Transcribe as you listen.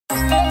Hello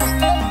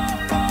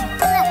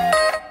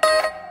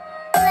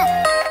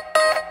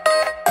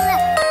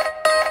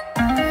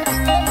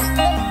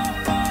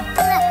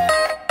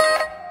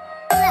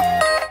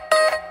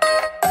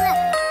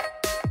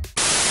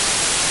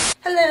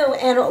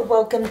and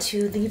welcome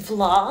to the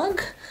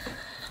vlog.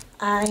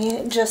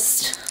 I'm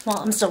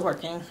still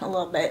working a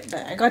little bit,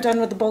 but I got done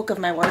with the bulk of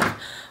my work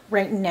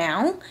right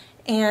now.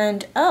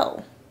 And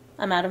oh,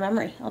 I'm out of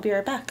memory. I'll be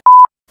right back.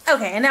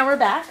 Okay, and now we're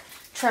back.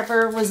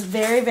 Trevor was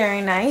very,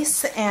 very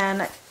nice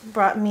and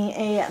brought me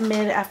a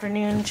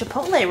mid-afternoon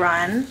Chipotle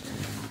run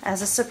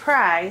as a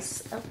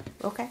surprise. Oh,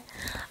 okay.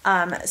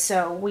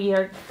 So we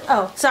are,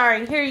 oh,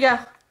 sorry, here you go.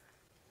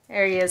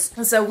 There he is.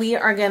 So we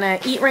are gonna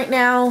eat right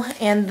now,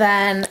 and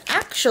then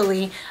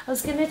actually, I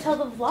was gonna tell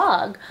the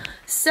vlog.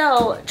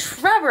 So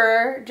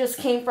Trevor just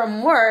came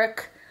from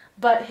work,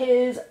 but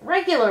his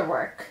regular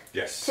work.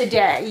 Yes.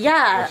 Today,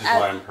 yeah. Which is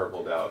why I'm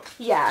purpled out.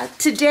 Yeah.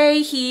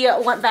 Today he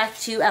went back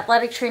to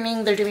athletic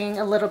training. They're doing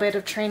a little bit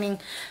of training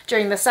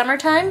during the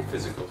summertime.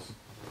 Physicals.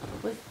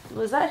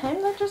 Was that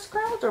him that just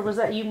growled, or was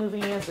that you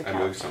moving against the couch? I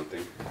moved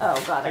something.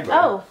 Oh, got it.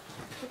 Oh,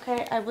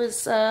 okay. I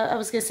was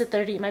gonna sit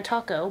there to eat my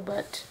taco,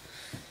 but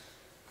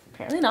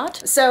apparently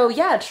not. So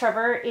yeah,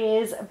 Trevor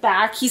is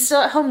back. He's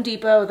still at Home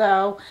Depot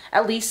though,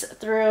 at least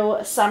through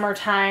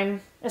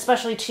summertime,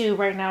 especially too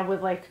right now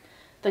with like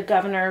the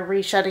governor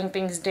re-shutting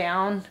things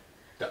down.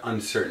 The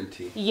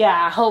uncertainty.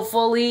 Yeah,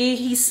 hopefully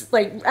he's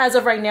like, as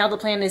of right now, the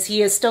plan is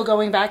he is still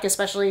going back,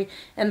 especially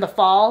in the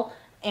fall,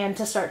 and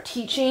to start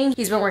teaching.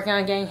 He's been working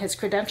on getting his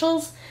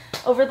credentials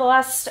over the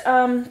last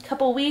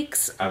couple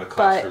weeks. I have a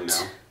classroom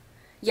now.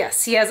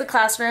 Yes, he has a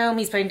classroom.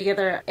 He's putting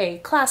together a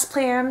class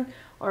plan,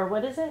 or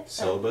what is it?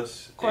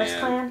 Syllabus. Course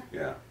plan?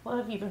 Yeah. What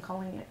have you been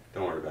calling it?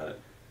 Don't worry about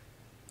it.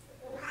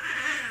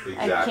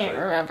 Exactly. I can't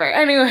remember.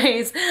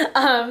 Anyways,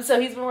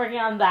 so he's been working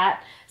on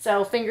that.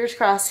 So fingers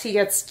crossed he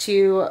gets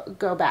to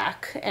go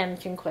back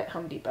and can quit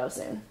Home Depot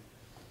soon.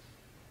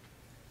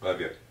 Love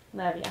you.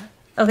 Love you.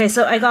 Okay,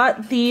 so I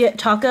got the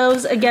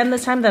tacos again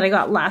this time that I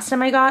got last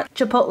time I got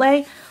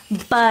Chipotle,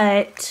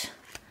 but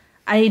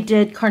I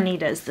did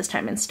carnitas this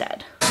time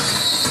instead.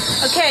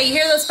 Okay, you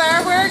hear those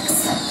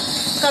fireworks?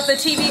 Got the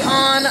TV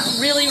on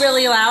really,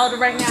 really loud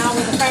right now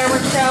with the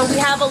fireworks show. We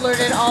have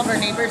alerted all of our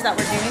neighbors that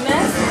we're doing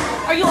this.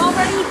 Are you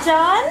already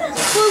done?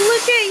 Well,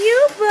 look at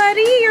you,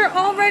 buddy. You're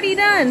already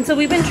done. So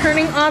we've been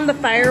turning on the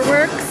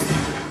fireworks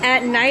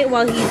at night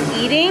while he's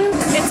eating.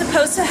 It's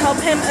supposed to help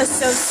him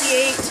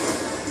associate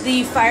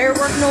the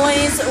firework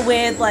noise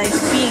with like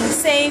being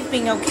safe,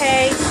 being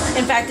okay.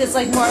 In fact, it's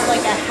like more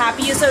like a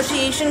happy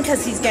association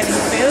because he's getting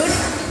food.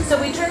 So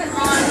we turn it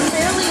on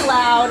fairly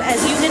loud,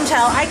 as you can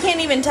tell. I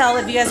can't even tell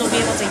if you guys will be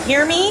able to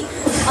hear me,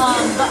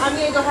 but I'm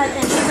gonna go ahead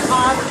and turn it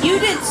off. You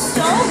did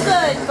so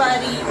good,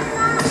 buddy.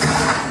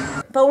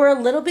 But we're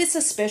a little bit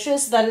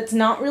suspicious that it's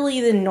not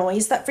really the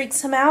noise that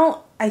freaks him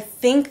out. I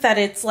think that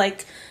it's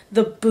like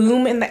the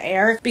boom in the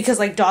air, because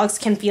like dogs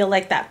can feel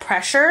like that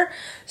pressure.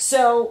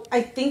 So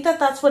I think that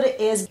that's what it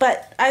is,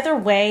 but either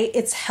way,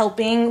 it's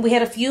helping. We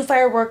had a few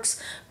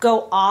fireworks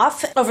go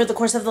off over the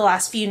course of the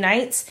last few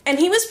nights, and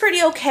he was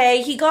pretty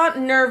okay. He got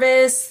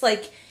nervous,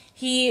 like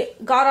he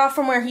got off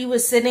from where he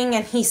was sitting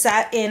and he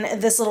sat in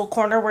this little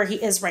corner where he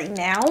is right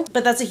now.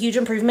 But that's a huge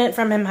improvement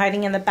from him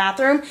hiding in the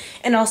bathroom.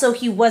 And also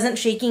he wasn't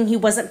shaking, he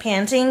wasn't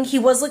panting. He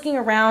was looking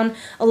around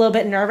a little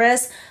bit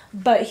nervous,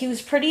 but he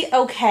was pretty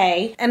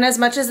okay. And as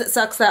much as it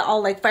sucks that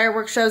all like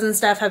fireworks shows and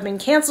stuff have been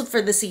canceled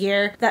for this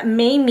year, that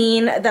may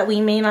mean that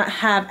we may not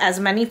have as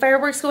many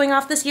fireworks going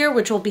off this year,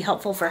 which will be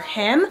helpful for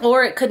him.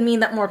 Or it could mean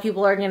that more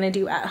people are gonna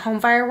do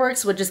at-home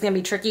fireworks, which is gonna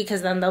be tricky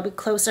because then they'll be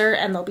closer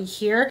and they'll be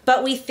here.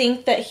 But we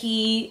think that he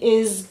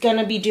is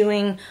gonna be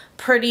doing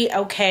pretty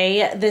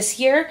okay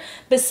this year.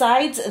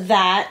 Besides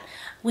that,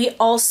 we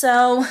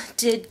also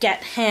did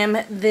get him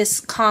this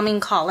calming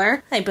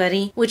collar, hi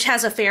buddy, which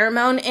has a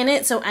pheromone in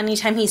it, so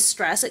anytime he's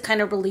stressed, it kind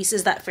of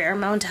releases that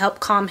pheromone to help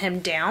calm him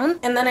down.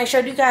 And then I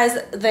showed you guys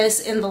this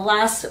in the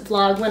last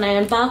vlog when I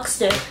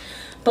unboxed it,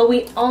 but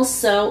we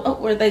also, oh,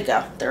 where'd they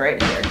go? They're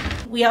right here.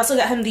 We also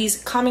got him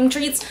these calming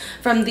treats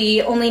from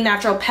the Only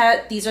Natural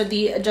Pet. These are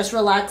the Just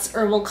Relax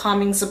Herbal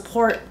Calming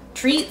Support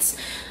treats.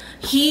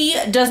 He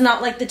does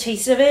not like the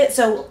taste of it,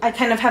 so I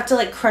kind of have to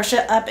like crush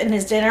it up in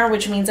his dinner,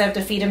 which means I have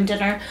to feed him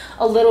dinner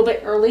a little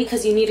bit early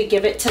because you need to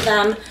give it to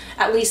them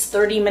at least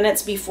 30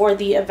 minutes before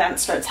the event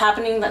starts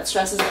happening. That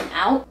stresses them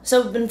out.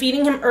 So I've been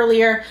feeding him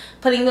earlier,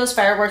 putting those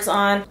fireworks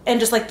on,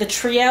 and just like the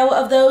trio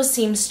of those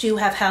seems to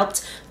have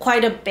helped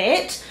quite a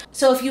bit.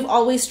 So if you've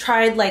always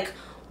tried like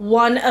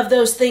one of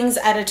those things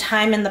at a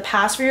time in the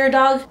past for your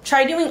dog,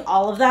 try doing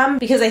all of them,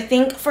 because I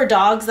think for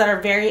dogs that are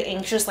very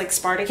anxious like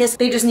Spartacus,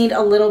 they just need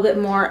a little bit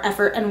more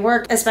effort and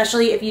work,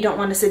 especially if you don't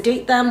want to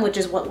sedate them, which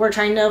is what we're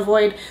trying to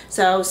avoid.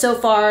 So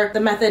far the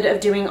method of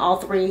doing all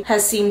three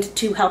has seemed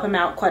to help him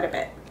out quite a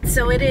bit.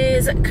 So it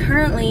is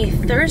currently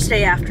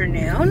Thursday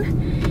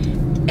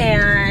afternoon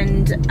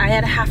and I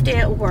had a half day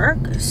at work,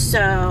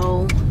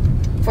 so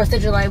 4th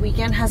of July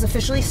weekend has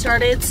officially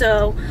started,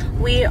 so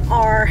we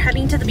are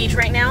heading to the beach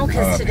right now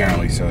because today...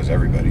 Apparently so is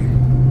everybody.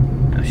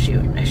 Oh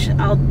shoot,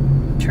 I'll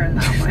turn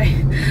that way.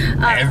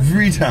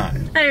 Every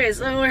time. Anyways,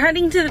 so we're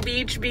heading to the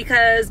beach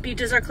because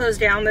beaches are closed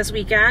down this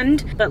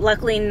weekend, but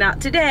luckily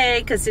not today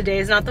because today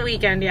is not the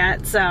weekend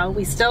yet, so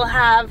we still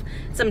have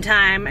some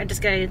time. I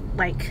just gotta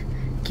like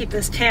keep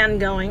this tan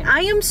going.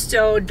 I am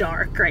so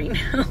dark right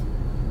now.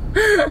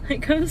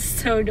 Like I'm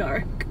so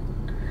dark.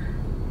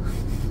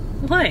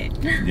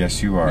 What?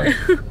 Yes, you are.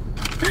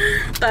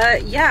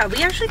 But yeah,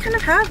 we actually kind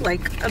of had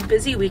like a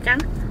busy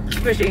weekend.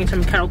 We're eating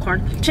some kettle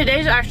corn.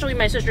 Today's actually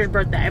my sister's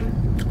birthday,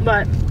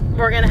 but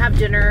we're gonna have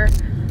dinner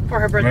for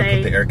her birthday. I'm gonna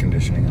put the air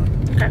conditioning on.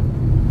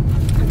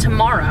 Okay.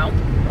 Tomorrow.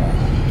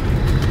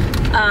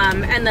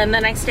 And then the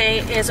next day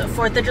is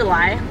 4th of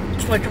July,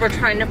 which we're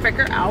trying to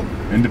figure out.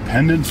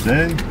 Independence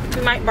Day.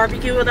 We might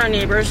barbecue with our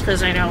neighbors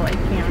because I know, like,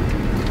 you know,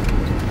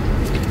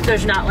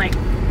 there's not like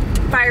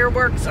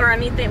fireworks or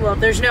anything. Well,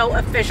 there's no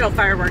official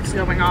fireworks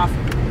going off.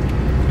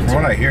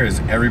 From what I hear is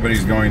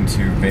everybody's going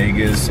to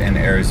Vegas and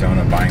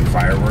Arizona buying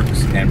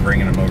fireworks and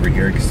bringing them over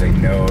here because they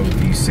know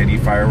the city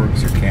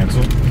fireworks are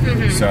canceled.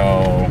 Mm-hmm.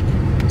 So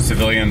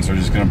civilians are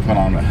just going to put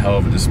on a hell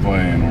of a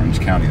display in Orange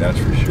County, that's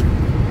for sure.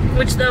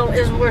 Which though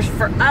is worse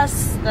for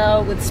us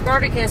though with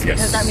Spartacus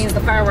because that means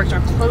the fireworks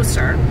are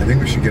closer. I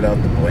think we should get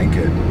out the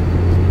blanket.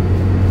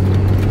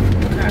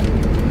 Okay.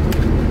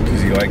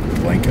 Because you like the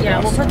blanket. Yeah,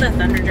 we'll put the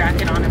thunder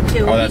jacket on him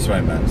too. Oh, that's what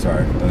I meant.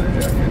 Sorry,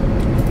 thunder jacket.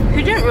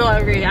 He didn't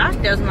really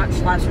react as much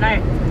last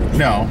night.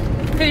 No.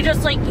 He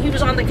just like, he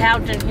was on the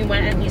couch and he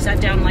went and he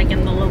sat down like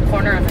in the little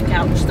corner of the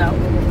couch though.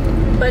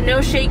 But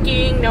no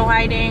shaking, no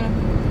hiding.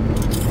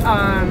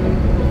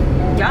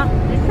 Yeah,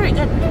 he's pretty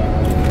good.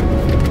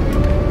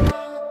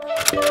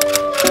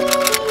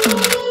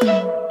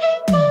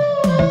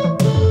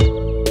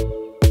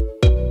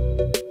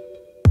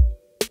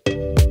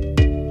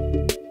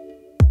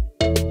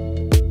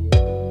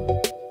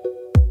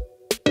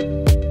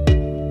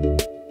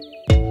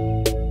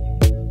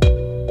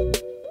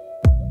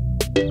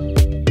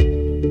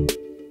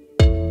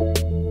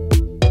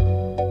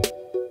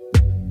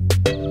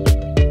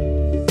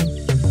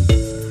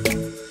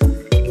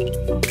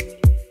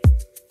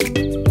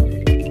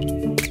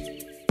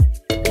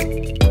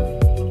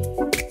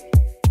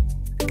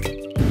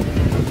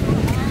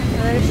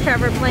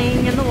 Trevor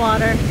playing in the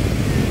water.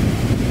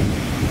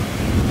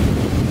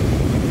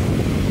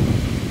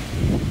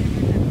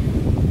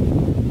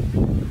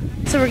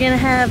 So we're gonna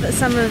have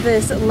some of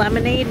this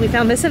lemonade. We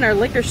found this in our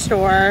liquor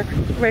store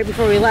right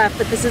before we left,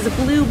 but this is a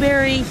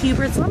blueberry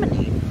Hubert's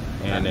lemonade.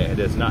 And it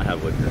does not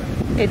have liquor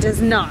in it. It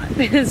does not.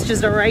 It's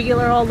just a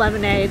regular old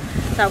lemonade.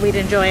 Thought we'd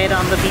enjoy it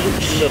on the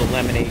beach. Little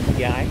lemonade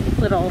guy.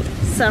 Little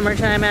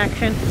summertime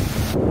action.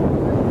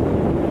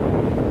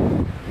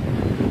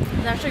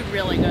 It's actually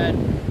really good.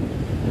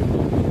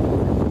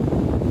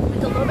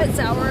 It's a little bit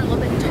sour, a little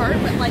bit tart,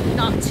 but like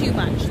not too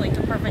much, like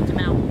the perfect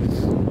amount.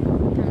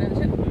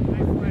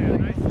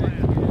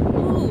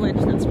 Ooh, and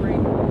that's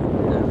right.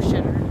 The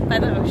ocean. By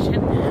the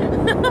ocean.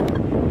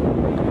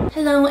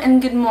 Hello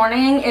and good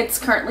morning. It's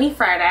currently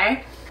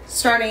Friday.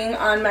 Starting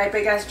on my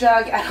big ass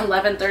jog at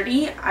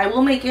 11:30. I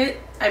will make it.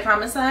 I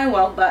promise that I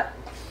will, but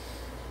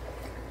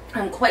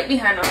I'm quite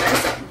behind on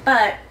this.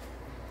 But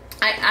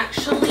I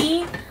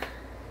actually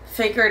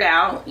figured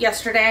out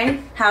yesterday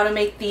how to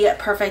make the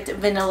perfect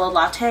vanilla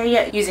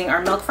latte using our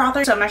milk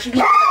frother. So I'm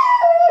actually gonna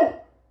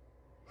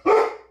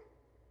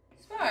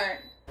smart.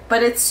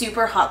 But it's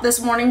super hot this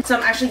morning, so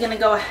I'm actually gonna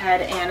go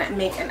ahead and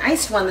make an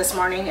iced one this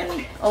morning,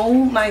 and oh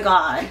my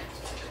god,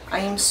 I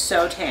am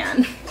so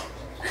tan.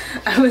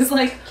 I was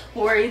like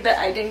worried that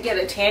I didn't get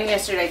a tan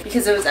yesterday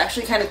because it was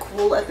actually kind of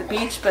cool at the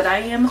beach, but I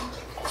am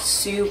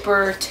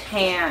super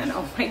tan.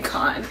 Oh my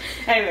god.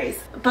 Anyways,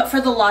 but for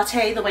the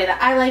latte, the way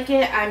that I like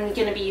it, I'm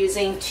gonna be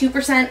using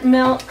 2%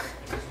 milk,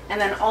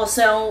 and then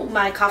also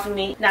my Coffee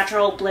Mate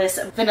Natural Bliss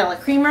vanilla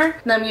creamer.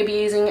 And I'm gonna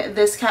be using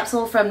this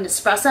capsule from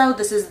Nespresso.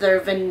 This is their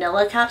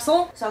vanilla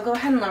capsule. So I'll go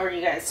ahead and lower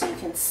you guys so you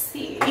can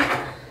see.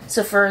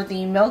 So for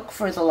the milk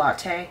for the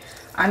latte,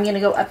 I'm gonna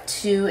go up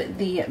to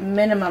the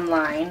minimum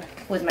line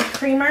with my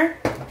creamer,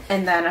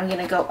 and then I'm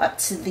gonna go up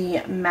to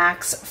the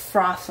max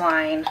froth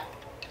line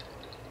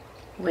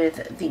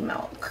with the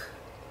milk.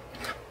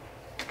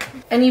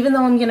 And even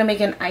though I'm gonna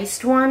make an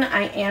iced one,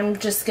 I am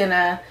just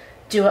gonna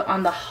do it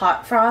on the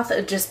hot froth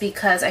just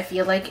because I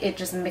feel like it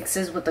just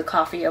mixes with the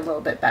coffee a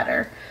little bit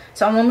better.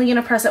 So I'm only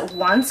gonna press it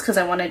once because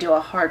I want to do a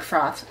hard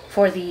froth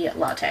for the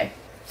latte.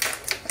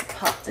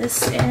 Pop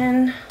this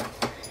in,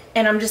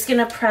 and I'm just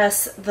gonna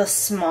press the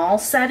small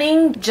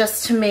setting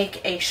just to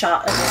make a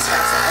shot of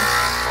espresso.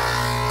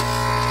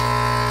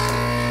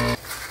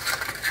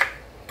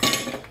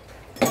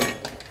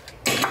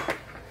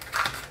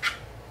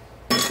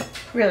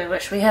 Really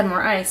wish we had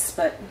more ice,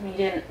 but we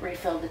didn't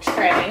refill the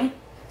tray.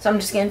 So I'm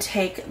just gonna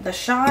take the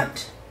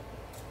shot,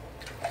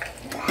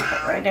 put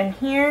it right in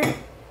here.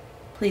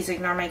 Please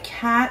ignore my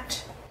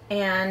cat.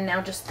 And now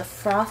just the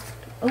froth.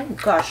 Oh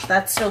gosh,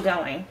 that's still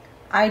going.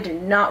 I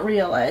did not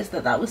realize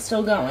that that was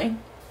still going.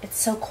 It's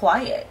so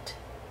quiet.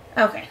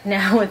 Okay,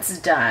 now it's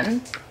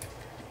done.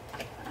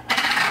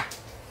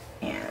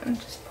 And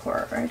just pour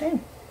it right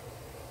in.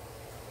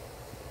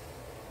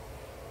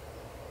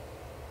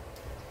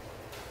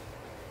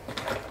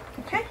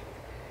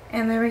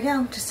 And there we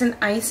go, just an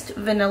iced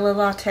vanilla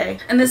latte.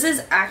 And this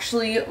is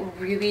actually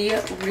really,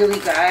 really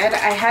good.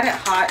 I had it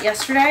hot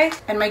yesterday,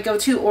 and my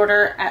go-to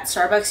order at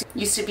Starbucks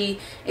used to be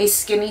a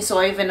skinny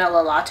soy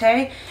vanilla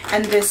latte,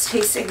 and this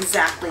tastes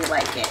exactly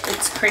like it.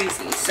 It's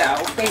crazy. So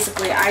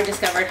basically, I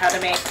discovered how to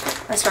make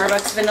a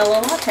Starbucks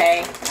vanilla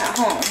latte at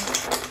home.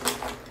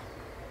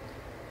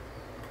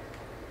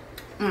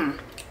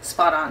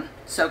 Spot on.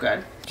 So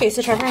good. Okay,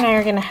 so Trevor and I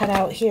are going to head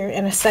out here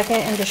in a second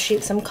and just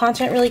shoot some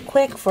content really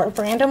quick for a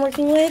brand I'm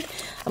working with.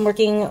 I'm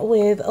working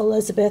with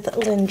Elizabeth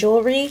Lynn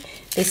Jewelry.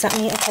 They sent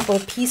me a couple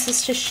of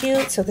pieces to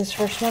shoot. So this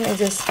first one is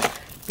this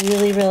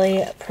really,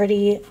 really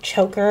pretty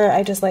choker.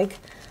 I just like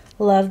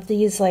love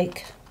these,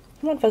 like,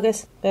 come on,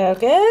 focus.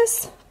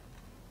 Focus.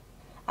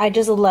 I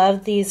just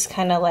love these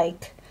kind of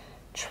like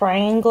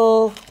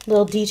triangle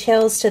little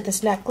details to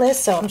this necklace,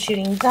 so I'm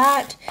shooting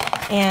that,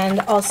 and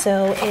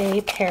also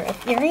a pair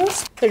of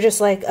earrings. They're just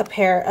like a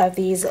pair of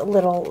these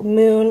little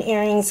moon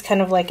earrings,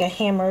 kind of like a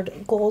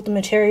hammered gold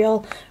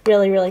material.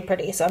 Really, really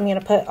pretty. So I'm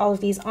gonna put all of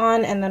these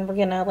on, and then we're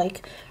gonna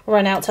like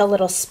run out to a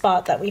little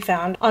spot that we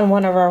found on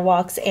one of our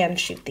walks and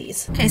shoot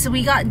these. Okay, so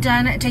we got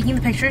done taking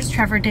the pictures.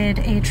 Trevor did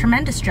a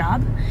tremendous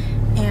job,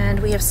 and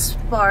we have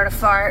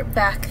Spartacus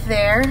back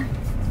there,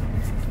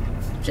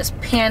 just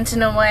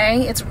panting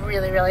away. It's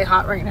really, really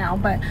hot right now,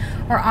 but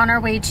we're on our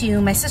way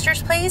to my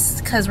sister's place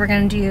because we're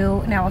gonna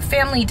do now a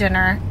family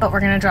dinner, but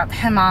we're gonna drop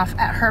him off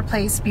at her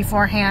place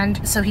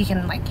beforehand so he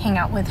can like hang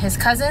out with his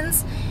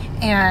cousins.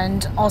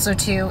 And also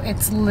too,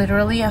 it's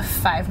literally a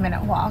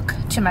 5-minute walk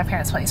to my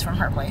parents' place from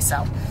her place,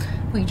 so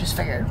we just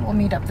figured we'll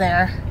meet up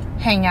there,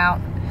 hang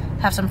out,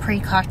 have some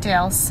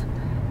pre-cocktails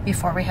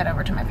before we head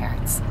over to my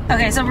parents.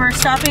 Okay, so we're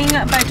stopping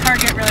by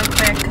Target really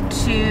quick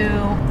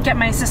to get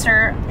my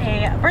sister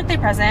a birthday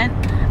present,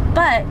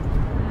 but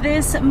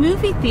this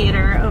movie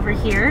theater over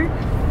here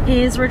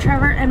is where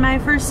Trevor and my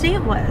first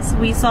date was.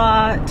 We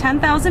saw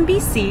 10,000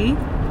 BC,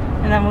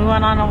 and then we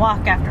went on a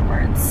walk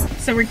afterwards.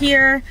 So we're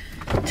here.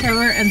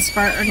 Trevor and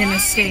Spart are gonna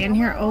stay in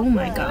here. Oh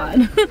my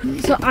god.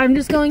 So I'm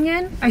just going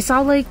in. I saw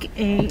like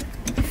a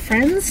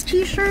Friends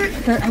t-shirt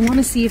that I want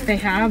to see if they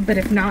have, but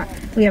if not,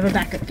 we have a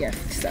backup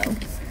gift. So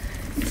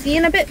see you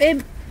in a bit,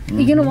 babe.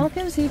 You gonna walk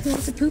in, see if he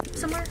wants to poop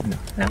somewhere? No.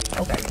 No?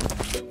 Okay.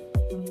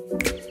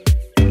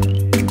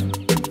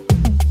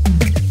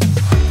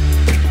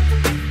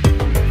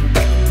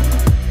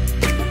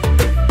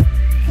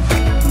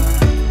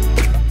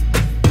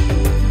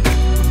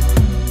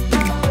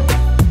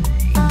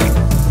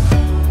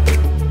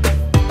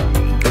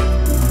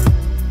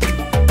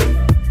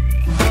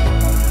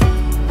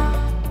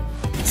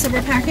 So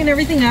we're packing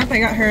everything up. I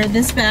got her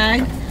this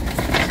bag.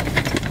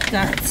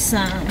 Got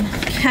some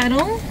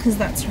kettle, because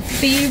that's her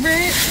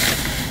favorite.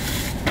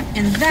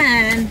 And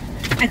then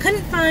I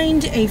couldn't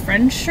find a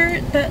Friends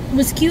shirt that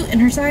was cute in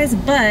her size,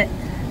 but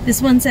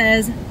this one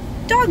says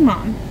dog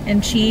mom,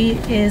 and she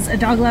is a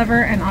dog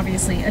lover and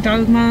obviously a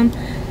dog mom,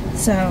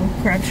 so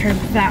grabbed her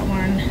that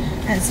one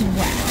as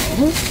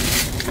well.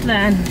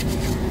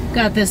 Then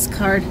got this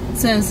card. It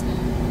says,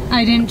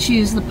 I didn't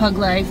choose the pug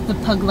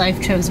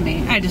life chose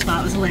me. I just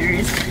thought it was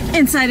hilarious.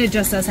 Inside it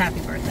just says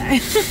happy birthday.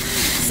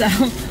 So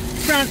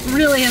front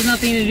really has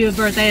nothing to do with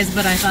birthdays,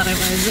 but I thought it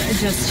was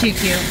just too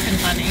cute and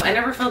funny. I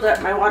never filled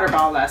up my water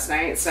bottle last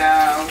night, so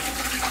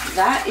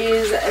that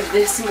is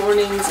this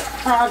morning's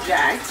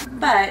project.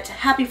 But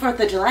happy 4th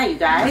of July, you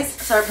guys.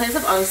 So our plans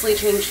have honestly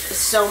changed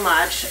so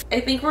much. I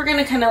think we're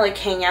gonna kind of like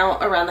hang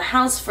out around the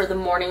house for the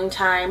morning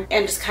time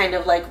and just kind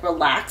of like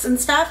relax and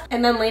stuff.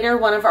 And then later,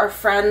 one of our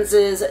friends'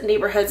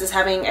 neighborhoods is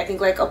having, I think,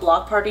 like a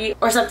block party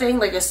or something,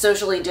 like a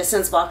socially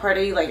distanced block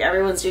party. Like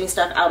everyone's doing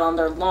stuff out on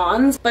their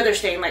lawns, but they're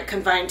staying like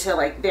confined to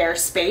like their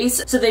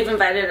space. So they've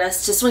invited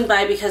us to swing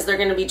by because they're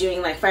gonna be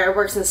doing like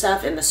fireworks and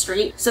stuff in the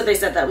street. So they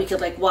said that we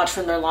could like watch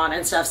from their lawn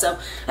and stuff. So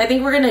I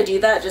think we're gonna do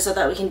that just so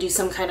that we can do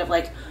some kind of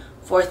like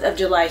 4th of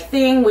July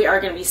thing. We are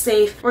gonna be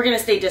safe. We're gonna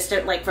stay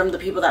distant like from the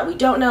people that we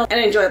don't know and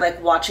enjoy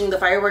like watching the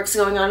fireworks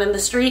going on in the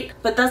street.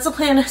 But that's the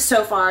plan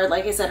so far.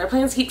 Like I said, our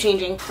plans keep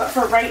changing. But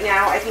for right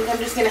now, I think I'm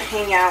just gonna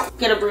hang out,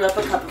 gonna brew up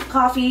a cup of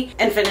coffee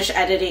and finish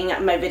editing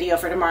my video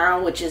for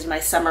tomorrow, which is my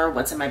summer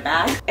what's in my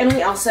bag. And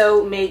we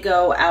also may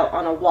go out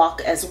on a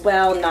walk as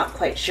well. Not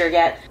quite sure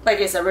yet.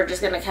 Like I said, we're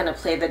just gonna kind of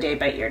play the day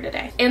by ear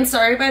today. And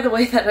sorry by the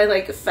way that I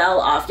like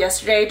fell off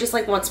yesterday. Just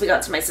like once we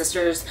got to my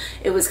sister's,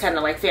 it was kind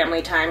of like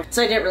family time.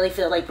 So I didn't really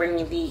feel like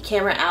bringing the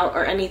camera out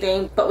or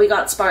anything, but we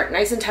got Spart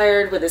nice and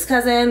tired with his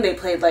cousin. They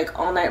played like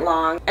all night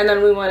long, and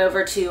then we went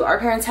over to our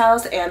parents'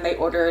 house and they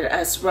ordered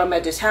us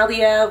Roma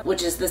d'Italia,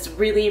 which is this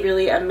really,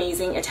 really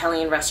amazing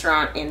Italian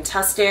restaurant in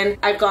Tustin.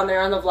 I've gone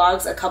there on the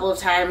vlogs a couple of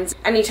times.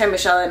 Anytime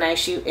Michelle and I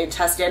shoot in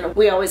Tustin,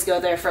 we always go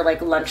there for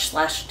like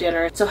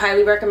lunch/dinner. So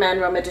highly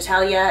recommend Roma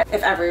d'Italia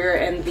if ever you're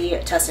in the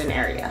Tustin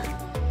area.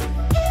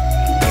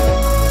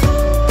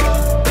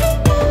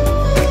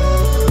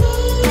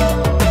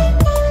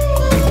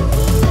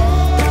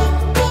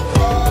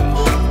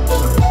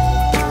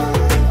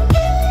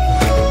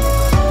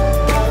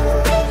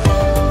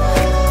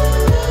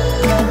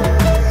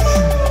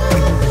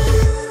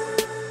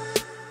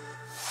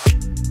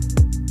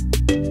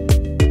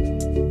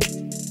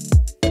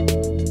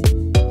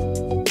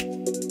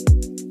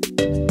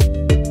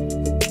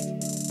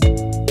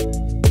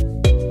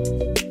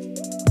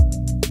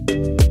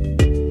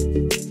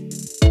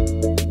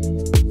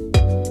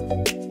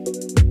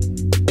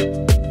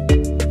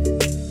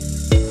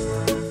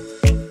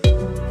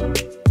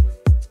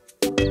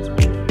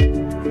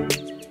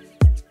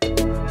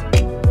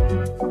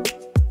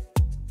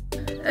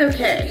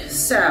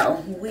 So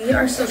we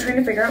are still trying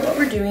to figure out what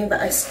we're doing,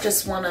 but I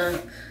just want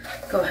to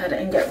go ahead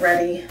and get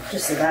ready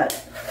just so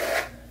that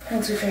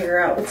once we figure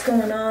out what's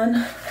going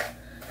on,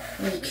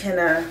 we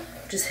can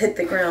just hit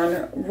the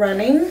ground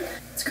running.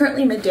 It's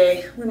currently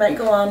midday. We might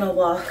go on a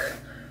walk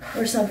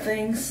or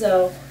something,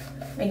 so,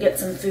 and get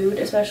some food,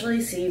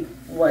 especially see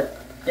what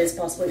is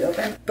possibly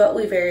open. But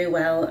we very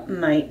well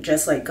might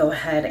just like go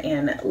ahead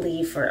and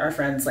leave for our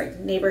friend's like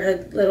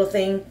neighborhood little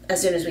thing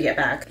as soon as we get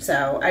back.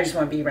 So I just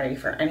want to be ready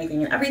for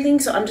anything and everything.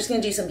 So I'm just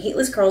gonna do some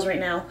heatless curls right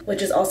now,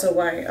 which is also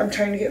why I'm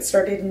trying to get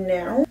started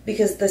now,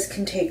 because this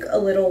can take a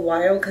little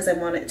while because I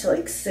want it to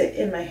like sit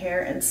in my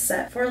hair and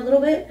set for a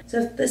little bit.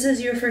 So if this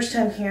is your first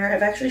time here,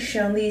 I've actually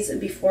shown these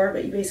before,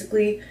 but you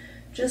basically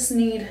just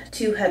need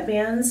 2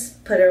 headbands,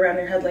 put it around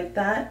your head like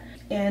that,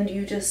 and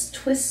you just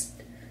twist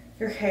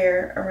your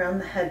hair around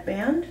the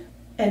headband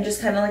and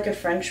just kind of like a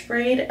French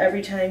braid.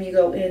 Every time you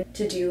go in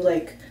to do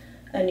like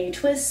a new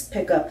twist,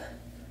 pick up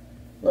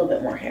a little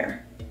bit more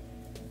hair.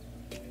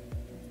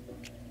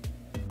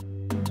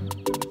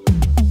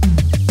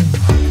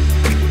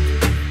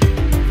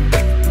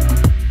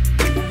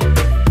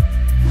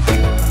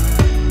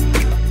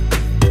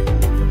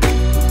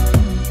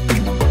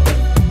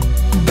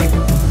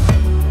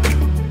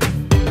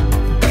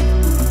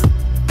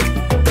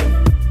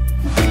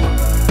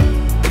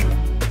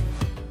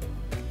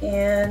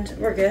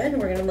 We're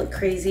good. We're gonna look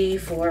crazy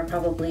for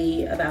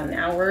probably about an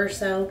hour or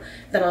so.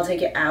 Then I'll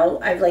take it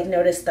out. I've like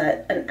noticed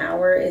that an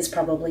hour is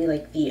probably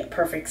like the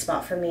perfect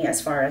spot for me as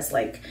far as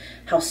like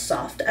how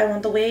soft I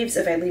want the waves.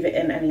 If I leave it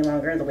in any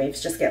longer, the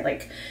waves just get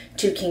like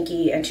too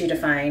kinky and too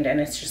defined, and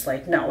it's just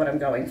like not what I'm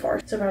going for.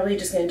 So probably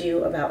just gonna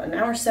do about an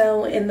hour or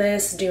so in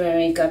this, do my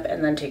makeup,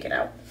 and then take it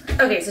out.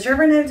 Okay, so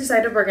Trevor and I have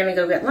decided we're gonna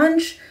go get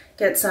lunch.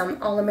 Get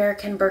some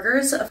All-American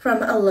burgers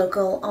from a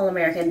local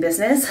All-American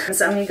business.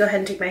 So I'm gonna go ahead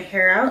and take my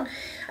hair out.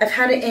 I've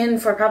had it in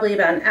for probably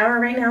about an hour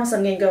right now, so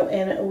I'm gonna go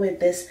in with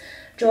this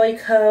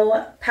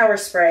Joico Power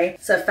Spray.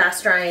 It's a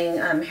fast drying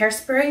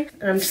hairspray,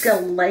 and I'm just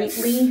gonna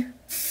lightly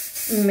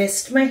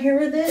mist my hair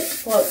with it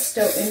while it's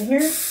still in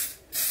here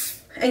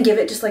and give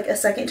it just like a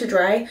second to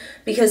dry,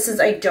 because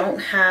since I don't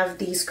have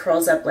these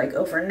curls up like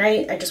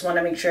overnight, I just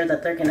wanna make sure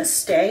that they're gonna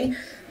stay.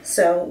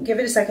 So give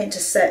it a second to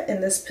set in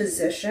this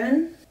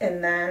position,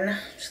 and then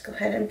just go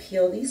ahead and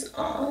peel these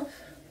off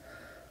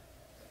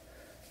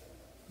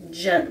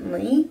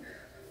gently.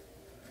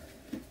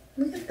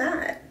 Look at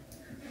that.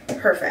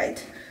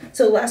 Perfect.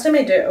 So last time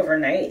I did it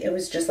overnight, it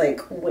was just like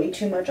way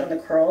too much on the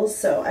curls.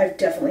 So I've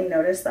definitely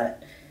noticed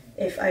that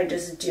if I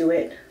just do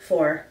it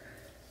for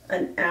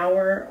an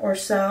hour or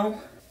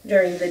so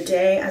during the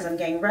day as I'm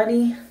getting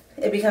ready,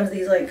 it becomes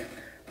these like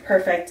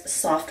perfect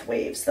soft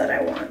waves that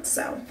I want.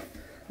 So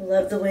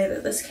love the way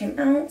that this came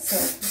out. So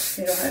I'm just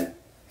gonna go ahead and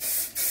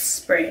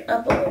spray it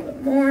up a little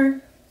bit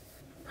more.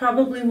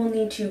 Probably will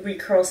need to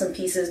recurl some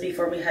pieces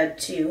before we head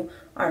to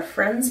our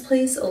friend's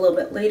place a little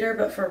bit later,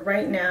 but for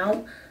right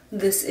now,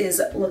 this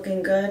is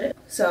looking good.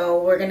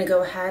 So we're gonna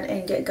go ahead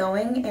and get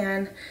going,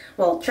 and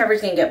well,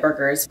 Trevor's gonna get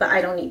burgers, but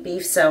I don't eat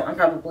beef, so I'm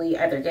probably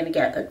either gonna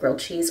get a grilled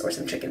cheese or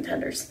some chicken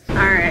tenders. All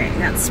right,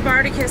 got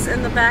Spartacus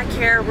in the back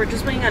here. We're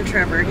just waiting on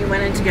Trevor. He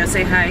went in to go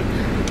say hi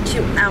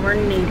to our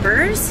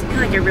neighbors. I feel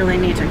like I really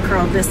need to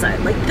curl this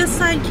side. Like this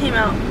side came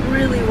out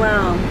really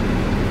well.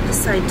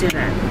 This side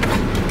didn't.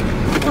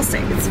 We'll see.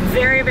 It's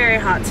very, very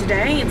hot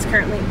today. It's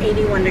currently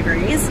 81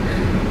 degrees.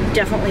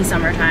 Definitely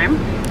summertime.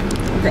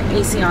 With the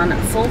AC on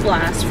full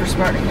blast for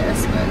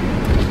Spartacus. But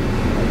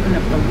open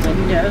up the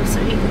window so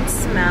he can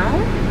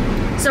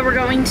smell. So we're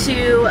going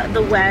to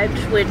the Wedge,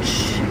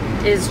 which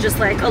is just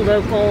like a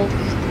local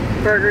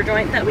burger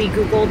joint that we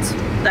Googled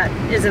that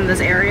is in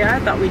this area. I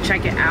thought we'd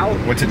check it out.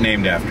 What's it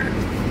named after?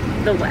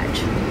 The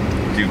Wedge.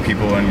 Do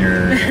people on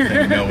your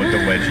thing know what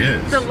the Wedge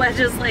is? The Wedge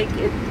is like,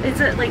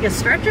 is it like a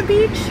stretch of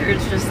beach, or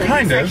it's just like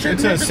kind a of?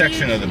 It's a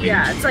section of the beach.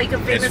 Yeah, it's like a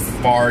famous. As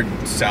far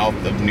south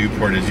of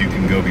Newport as you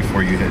can go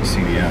before you hit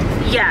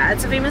CDM. Yeah,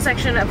 it's a famous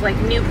section of like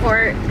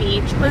Newport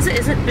Beach. Was it?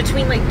 Is it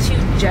between like 2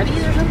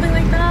 jetties or something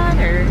like that,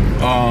 or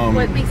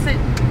what makes it?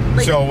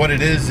 Like, so what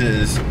it is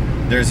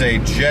there's a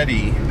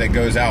jetty that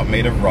goes out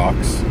made of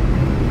rocks,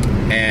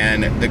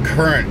 and the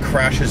current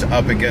crashes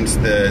up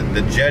against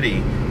the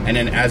jetty. And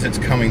then as it's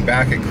coming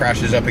back, it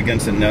crashes up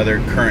against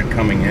another current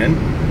coming in,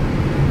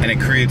 and it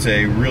creates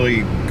a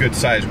really good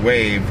sized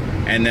wave,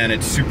 and then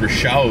it's super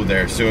shallow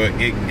there. So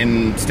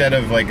instead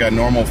of like a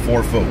normal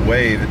 4-foot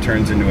wave, it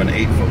turns into an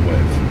 8-foot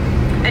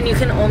wave. And you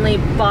can only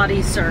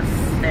body surf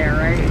there,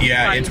 right?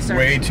 Yeah, body it's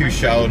way too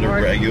shallow to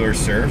regular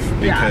surf,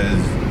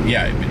 because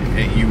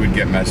you would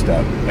get messed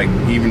up. Like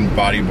even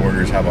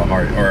bodyboarders have a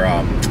hard, or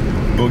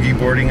boogie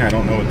boarding, I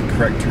don't know what the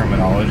correct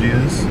terminology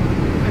is.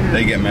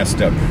 They get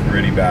messed up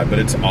pretty bad, but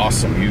it's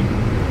awesome.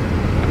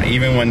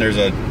 Even when there's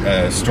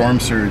a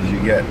storm surge,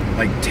 you get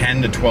like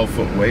 10 to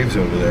 12-foot waves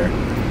over there.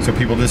 So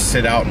people just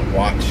sit out and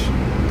watch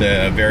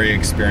the very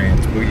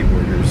experienced boogie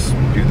boarders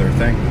do their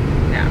thing.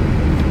 Yeah.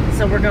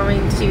 So we're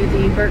going to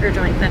the burger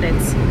joint that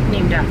it's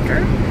named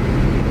after.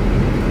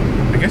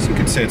 I guess you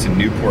could say it's a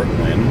Newport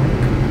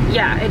landmark.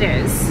 Yeah, it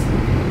is.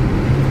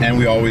 And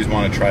we always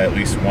want to try at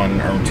least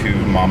 1 or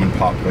 2 mom and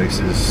pop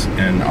places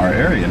in our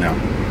area now.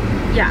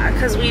 Yeah,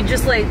 because we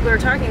just like, we were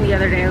talking the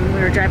other day when we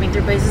were driving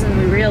through places and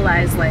we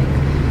realized like,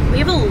 we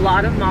have a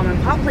lot of mom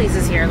and pop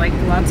places here, like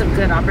lots of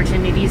good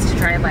opportunities to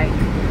try like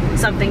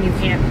something you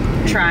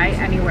can't try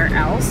anywhere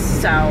else.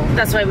 So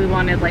that's why we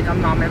wanted like a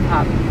mom and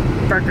pop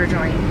burger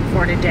joint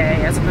for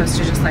today, as opposed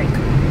to just like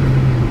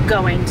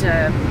going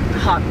to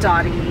Hot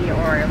Dottie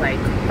or like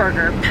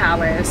Burger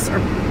Palace, or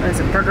is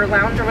it Burger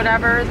Lounge or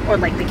whatever, or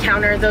like The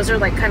Counter. Those are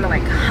like kind of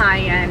like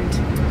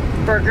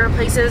high-end burger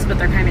places, but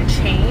they're kind of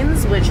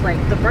chains, which like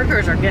the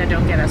burgers are good,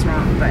 don't get us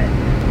wrong, but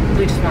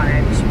we just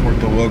wanted to support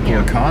the local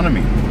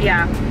economy.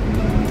 Yeah,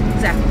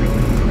 exactly.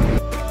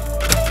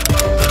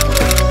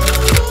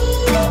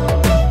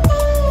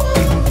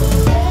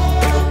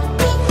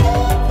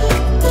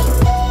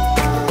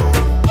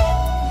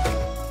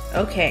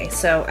 Okay,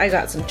 so I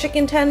got some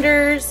chicken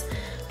tenders,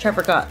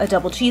 Trevor got a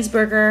double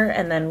cheeseburger,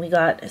 and then we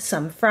got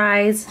some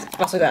fries.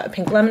 Also got a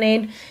pink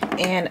lemonade,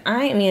 and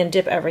I am gonna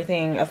dip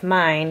everything of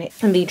mine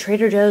in the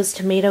Trader Joe's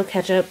tomato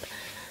ketchup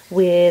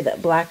with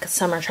black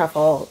summer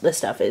truffle. This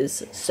stuff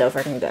is so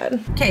freaking good.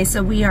 Okay,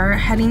 so we are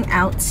heading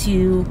out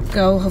to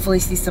go hopefully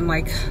see some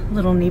like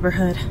little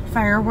neighborhood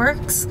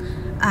fireworks.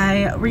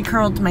 I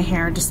recurled my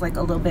hair just like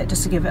a little bit,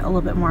 just to give it a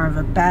little bit more of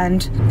a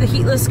bend. The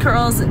heatless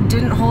curls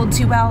didn't hold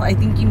too well. I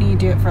think you need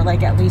to do it for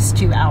like at least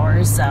 2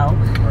 hours, so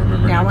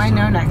now I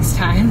know next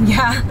time.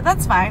 Yeah,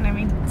 that's fine. I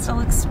mean, it still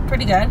looks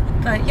pretty good.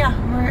 But yeah,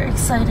 we're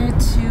excited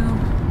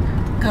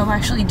to go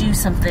actually do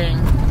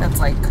something that's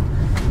like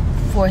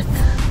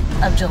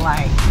 4th of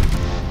July.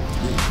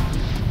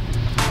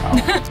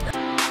 Wow.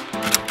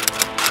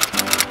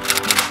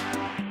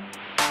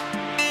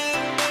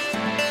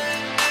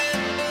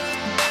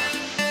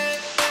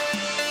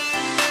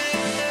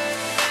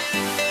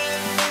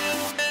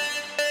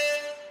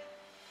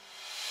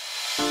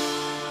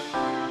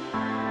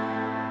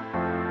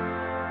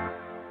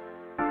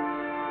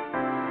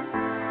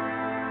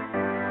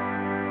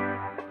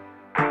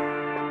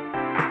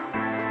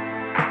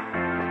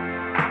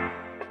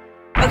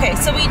 Okay,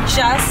 so we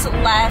just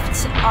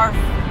left our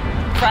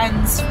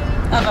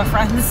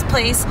friend's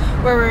place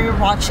where we were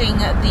watching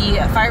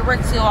the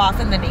fireworks go off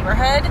in the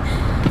neighborhood,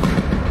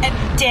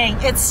 and dang,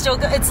 it's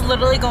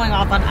literally going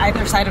off on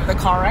either side of the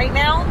car right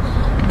now.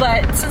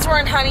 But since we're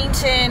in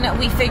Huntington,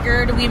 we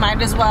figured we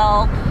might as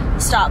well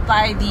stop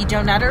by the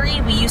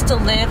Donuttery. We used to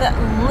live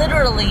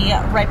literally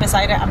right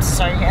beside it. I'm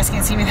sorry you guys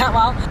can't see me that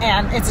well.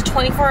 And it's a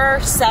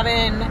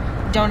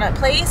 24/7 donut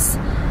place.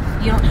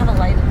 You don't have a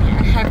light in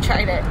there. I've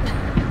tried it.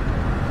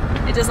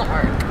 It doesn't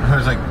work. I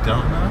was like,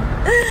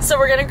 donut? So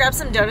we're gonna grab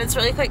some donuts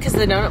really quick because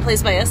the donut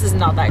place by us is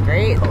not that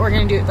great. But we're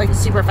gonna do it like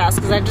super fast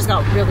because I just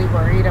got really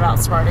worried about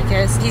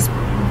Spartacus. He's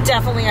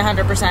definitely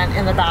 100%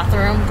 in the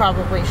bathroom,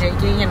 probably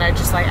shaking, and I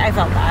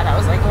felt bad. I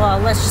was like, well,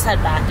 let's just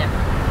head back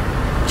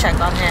and check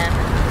on him,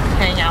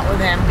 hang out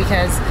with him,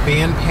 because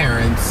being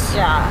parents.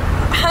 Yeah.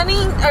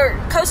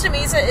 Costa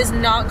Mesa is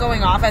not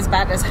going off as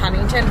bad as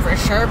Huntington for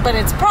sure, but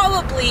it's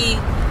probably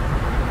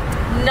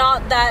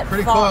not that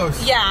pretty far.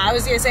 Close. Yeah, I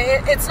was gonna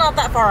say it's not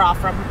that far off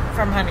from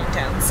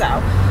Huntington. So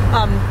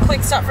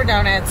quick stop for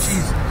donuts.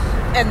 Jeez.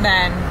 And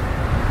then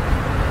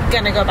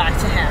gonna go back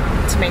to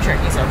him to make sure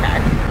he's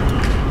okay.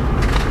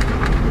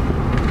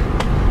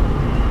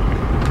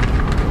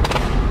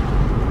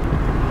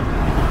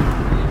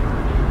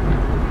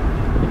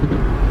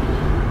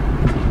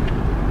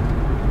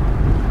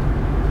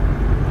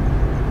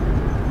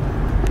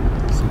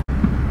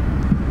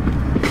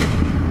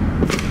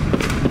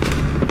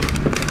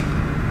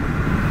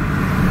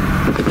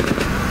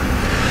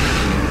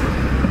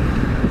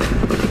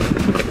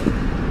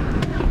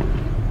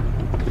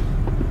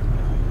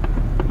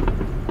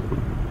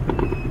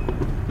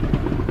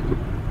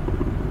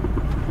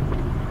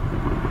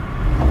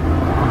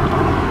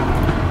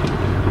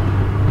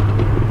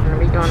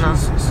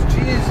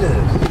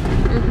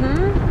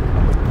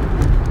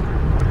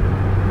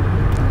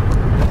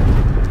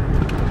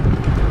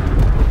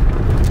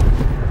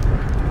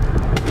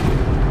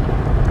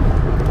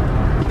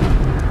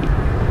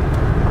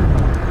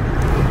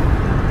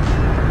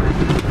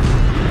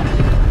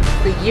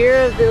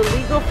 Year of the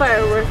illegal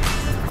fireworks.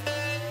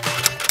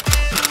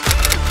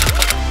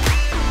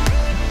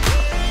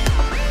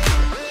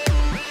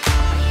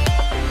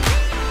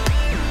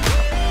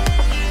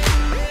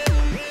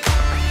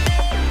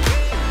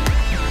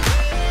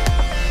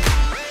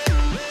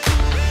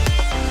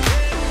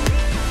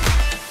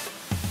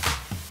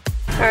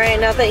 Alright,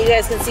 now that you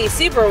guys can see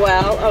super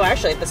well, oh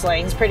actually this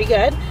lighting's pretty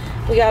good.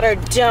 We got our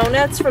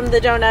donuts from the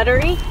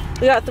Donuttery.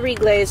 We got 3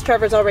 glazed.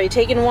 Trevor's already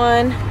taken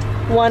one.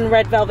 1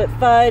 red velvet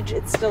fudge,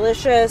 it's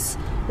delicious,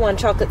 1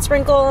 chocolate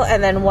sprinkle,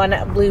 and then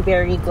 1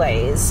 blueberry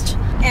glazed.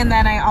 And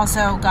then I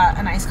also got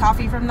an iced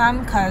coffee from them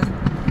because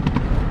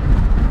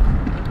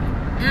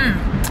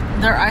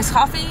their iced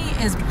coffee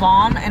is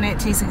bomb and it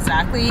tastes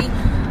exactly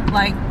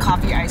like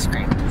coffee ice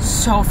cream.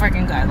 So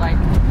freaking good, like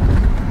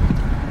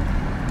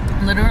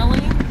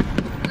literally,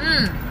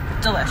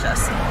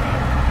 delicious.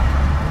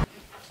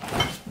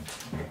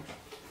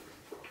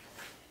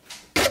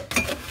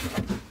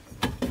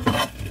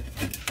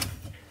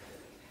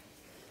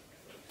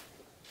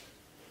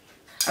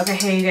 Okay,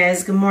 hey you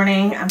guys, good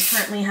morning. I'm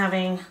currently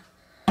having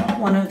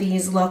one of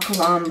these La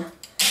Colombe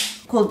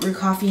cold brew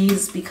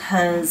coffees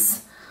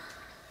because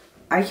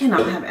I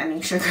cannot have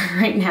any sugar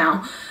right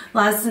now.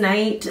 Last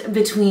night,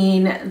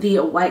 between the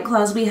White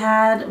Claws we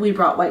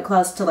brought White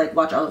Claws to like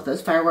watch all of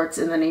those fireworks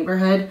in the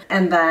neighborhood,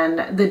 and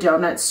then the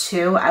donuts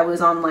too. I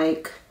was on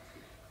like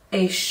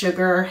a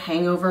sugar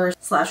hangover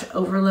 /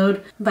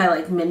 overload by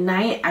like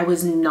midnight. I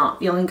was not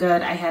feeling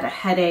good. I had a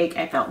headache.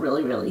 I felt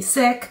really, really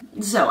sick.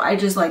 So I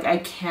just like, I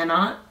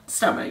cannot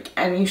stomach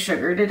any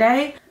sugar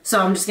today.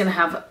 So I'm just gonna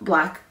have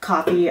black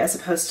coffee as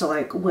opposed to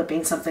like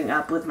whipping something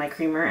up with my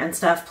creamer and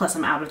stuff. Plus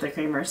I'm out of the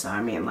creamer, so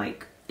I mean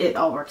like it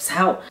all works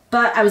out.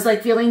 But I was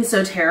like feeling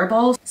so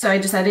terrible, so I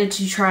decided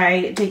to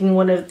try taking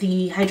one of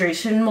the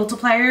hydration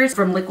multipliers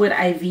from Liquid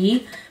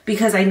IV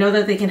because I know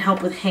that they can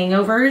help with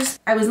hangovers.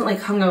 I wasn't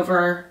like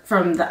hungover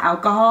from the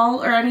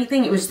alcohol or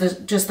anything. It was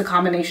just the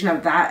combination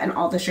of that and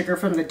all the sugar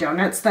from the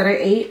donuts that I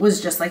ate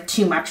was just like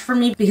too much for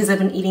me because I've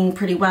been eating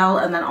pretty well,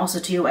 and then also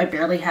too I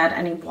barely had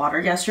any water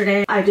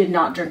yesterday. I did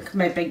not drink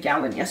my big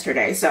gallon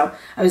yesterday, so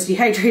I was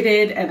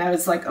dehydrated and I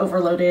was like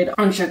overloaded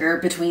on sugar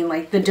between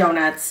like the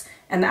donuts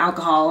and the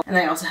alcohol, and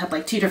I also had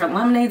like 2 different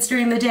lemonades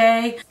during the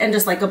day and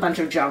just like a bunch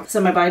of junk.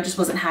 So my body just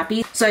wasn't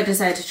happy. So I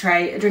decided to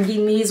try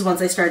drinking these once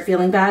I started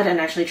feeling bad,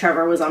 and actually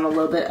Trevor was on a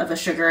little bit of a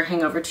sugar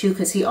hangover too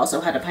because he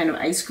also had a pint of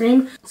ice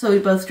cream. So we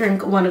both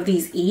drank one of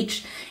these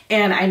each,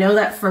 and I know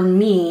that for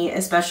me,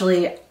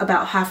 especially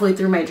about halfway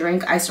through my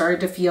drink, I started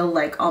to feel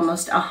like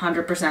almost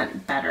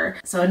 100% better.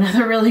 So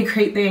another really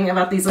great thing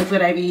about these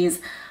Liquid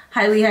IVs,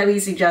 highly, highly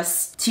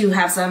suggest to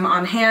have some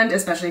on hand,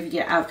 especially if you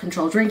get out of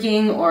control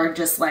drinking or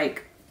just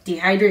like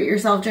dehydrate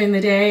yourself during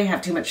the day,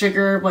 have too much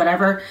sugar,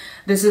 whatever.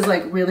 This is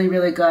like really,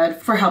 really good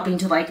for helping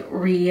to like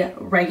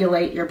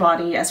re-regulate your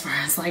body as far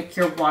as like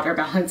your water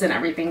balance and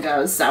everything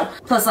goes. So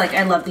plus like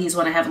I love these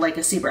when I have like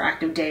a super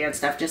active day and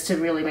stuff, just to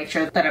really make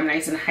sure that I'm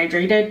nice and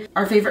hydrated.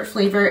 Our favorite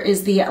flavor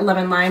is the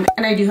lemon lime,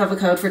 and I do have a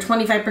code for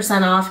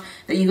 25% off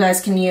that you guys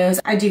can use.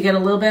 I do get a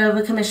little bit of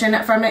a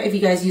commission from it if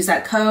you guys use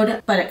that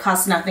code, but it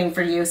costs nothing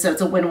for you, so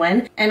it's a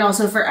win-win. And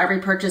also for every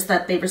purchase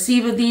that they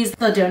receive of these,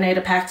 they'll donate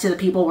a pack to the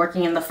people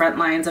working in the front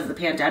lines of the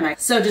pandemic.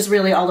 So just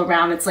really all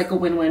around, it's like a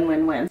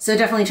win-win-win-win. So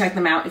definitely check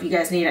them out if you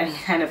guys need any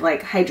kind of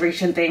like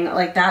hydration thing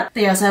like that.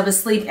 They also have a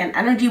sleep and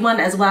energy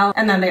one as well,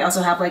 and then they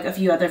also have like a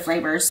few other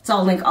flavors. So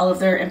I'll link all of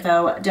their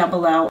info down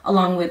below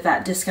along with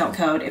that discount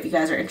code if you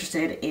guys are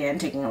interested in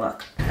taking a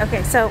look.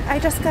 Okay, so I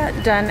just got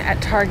done at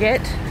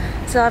Target.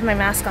 Still have my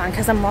mask on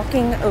because I'm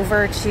walking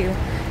over to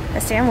a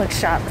sandwich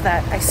shop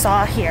that I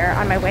saw here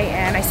on my way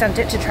in. I sent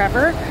it to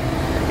Trevor,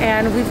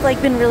 and we've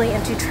like been really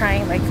into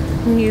trying like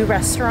new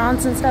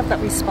restaurants and stuff that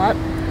we spot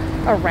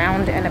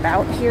around and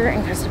about here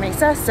in Costa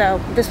Mesa. So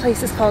this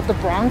place is called The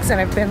Bronx,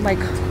 and I've been like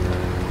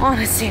on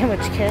a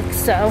sandwich kick,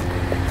 so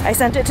I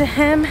sent it to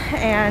him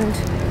and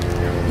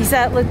he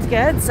said it looked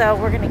good, so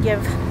we're gonna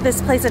give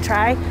this place a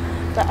try.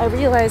 But I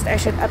realized I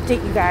should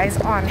update you guys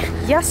on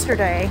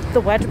yesterday.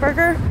 The wedge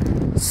burger,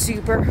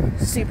 super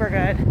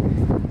good.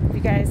 If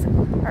you guys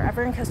are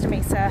ever in Costa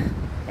Mesa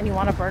and you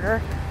want a burger,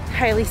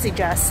 highly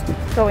suggest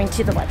going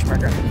to the wedge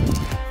burger.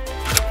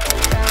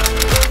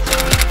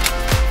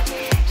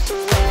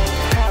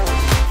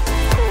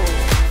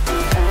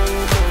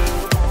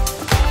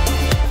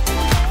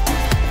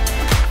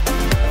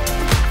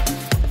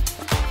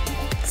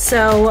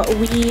 So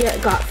we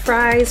got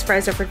fries.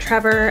 Fries are for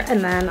Trevor,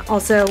 and then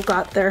also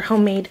got their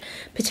homemade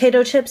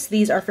potato chips.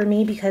 These are for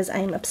me because I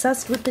am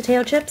obsessed with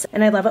potato chips,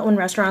 and I love it when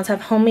restaurants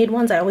have homemade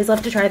ones. I always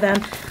love to try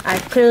them.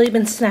 I've clearly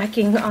been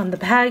snacking on the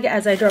bag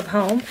as I drove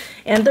home,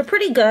 and they're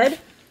pretty good.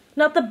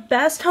 Not the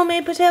best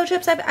homemade potato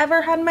chips I've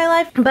ever had in my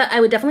life, but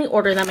I would definitely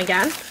order them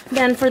again.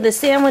 Then for the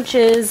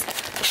sandwiches,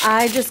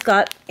 I just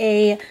got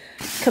a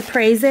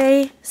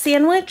caprese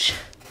sandwich.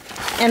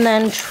 And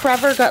then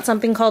Trevor got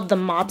something called the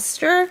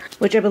Mobster,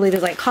 which I believe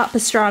is like hot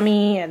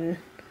pastrami and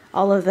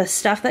all of the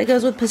stuff that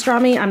goes with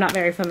pastrami. I'm not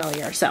very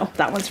familiar, so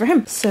that one's for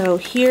him. So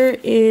here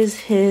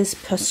is his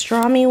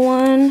pastrami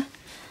one.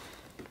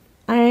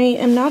 I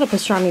am not a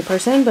pastrami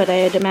person, but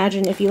I'd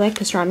imagine if you like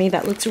pastrami,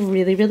 that looks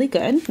really, really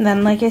good. And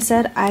then, like I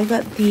said, I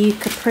got the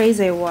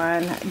caprese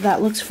one.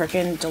 That looks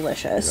freaking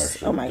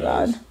delicious. Oh my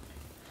god.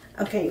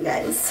 Okay, you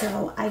guys,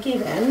 so I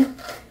gave in.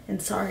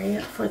 And sorry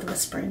for the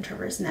whispering,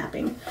 Trevor's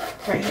napping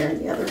right here in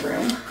the other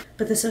room.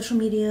 But the social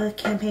media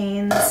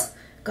campaigns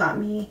got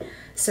me.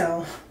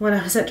 So when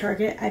I was at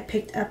Target, I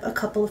picked up a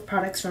couple of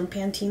products from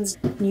Pantene's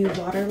new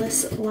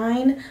Waterless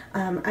line.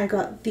 I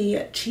got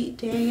the Cheat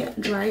Day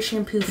Dry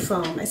Shampoo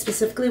Foam. I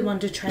specifically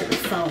wanted to try the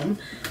foam.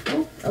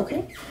 Oh,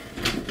 okay.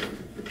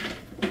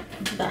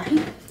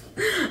 Bye.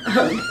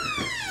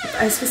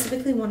 I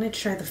specifically wanted to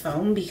try the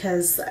foam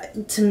because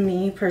to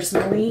me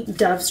personally,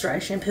 Dove's dry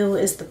shampoo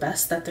is the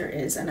best that there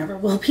is and ever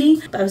will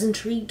be. But I was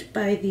intrigued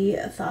by the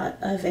thought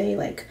of a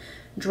like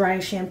dry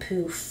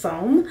shampoo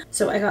foam.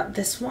 So I got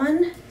this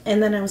one,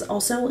 and then I was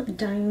also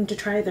dying to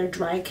try their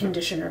dry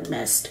conditioner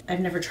mist. I've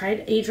never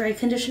tried a dry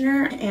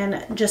conditioner,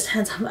 and just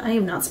heads up, I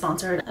am not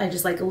sponsored. I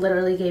just like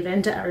literally gave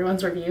in to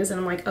everyone's reviews and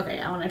I'm like, okay,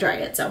 I want to try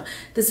it. So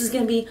this is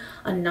gonna be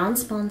a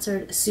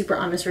non-sponsored, super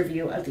honest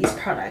review of these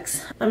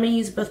products. I'm gonna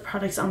use both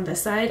products on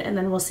this side, and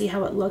then we'll see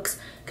how it looks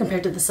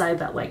compared to the side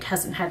that like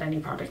hasn't had any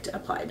product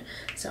applied.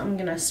 So I'm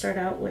gonna start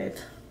out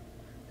with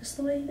this,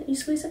 the way that you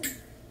squeeze it.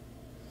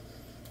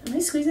 Am I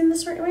squeezing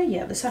this the right way?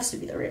 Yeah, this has to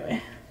be the right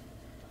way.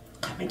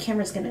 God, my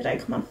camera's gonna die,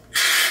 come on.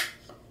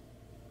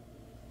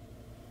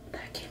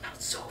 That came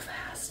out so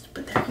fast,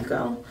 but there you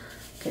go.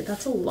 Okay,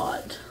 that's a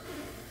lot.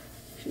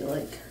 I feel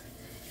like, it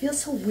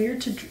feels so weird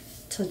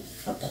to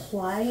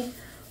apply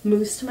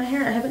mousse to my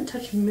hair. I haven't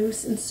touched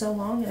mousse in so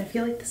long, and I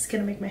feel like this is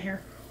gonna make my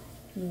hair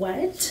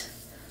wet.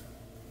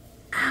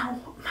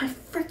 Ow, my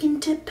freaking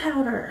tip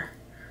powder.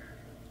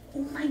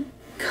 Oh my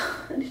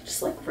God, it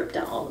just like ripped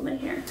out all of my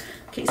hair.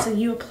 Okay, so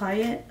you apply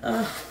it.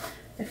 I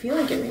feel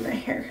like it made my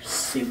hair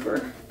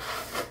super,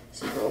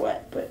 super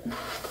wet, but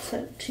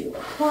set to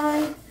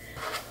apply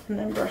and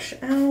then brush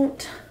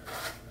out.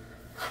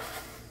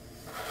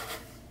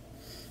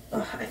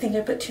 I think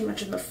I put too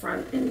much in the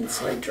front. It needs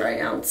to like dry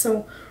out.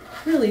 So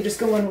really just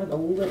go in with a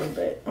little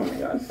bit. Oh my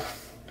God.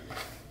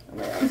 Oh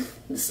my God,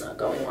 this is not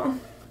going well.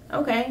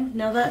 Okay,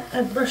 now that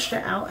I've brushed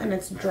it out and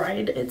it's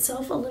dried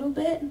itself a little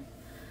bit,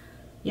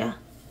 yeah,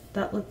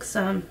 that looks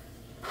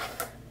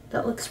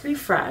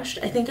refreshed.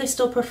 I think I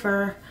still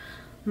prefer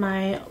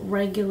my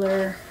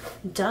regular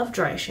Dove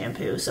dry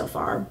shampoo so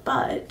far,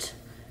 but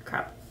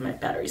crap, my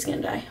battery's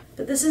gonna die.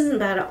 But this isn't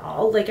bad at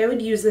all. Like, I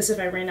would use this if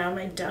I ran out of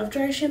my Dove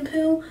dry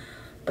shampoo,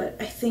 but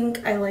I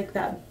think I like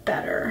that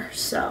better.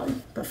 So,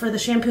 but for the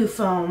shampoo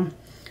foam,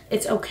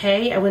 it's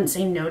okay. I wouldn't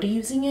say no to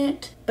using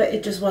it, but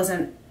it just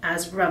wasn't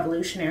as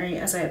revolutionary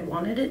as I had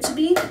wanted it to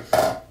be.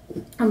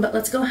 But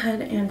let's go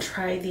ahead and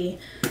try the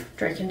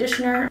dry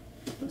conditioner.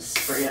 Let's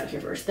spray out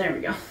here first. There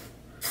we go.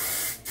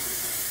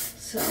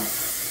 So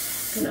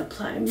I'm gonna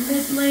apply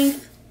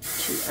mid-length,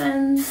 two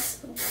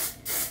ends.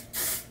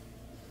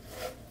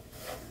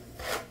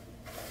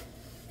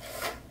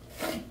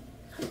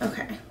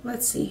 Okay,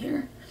 let's see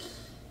here.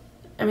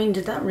 I mean,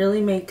 did that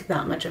really make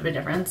that much of a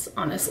difference,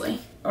 honestly?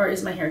 Or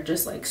is my hair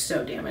just like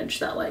so damaged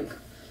that like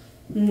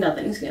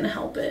nothing's gonna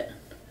help it?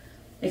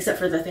 Except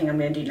for the thing I'm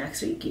gonna do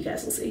next week, you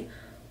guys will see.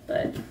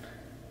 But,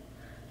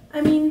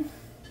 I mean,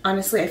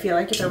 honestly, I feel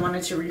like if I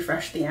wanted to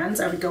refresh the ends,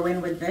 I would go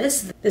in with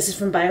this. This is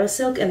from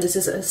BioSilk, and this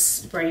is a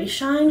spray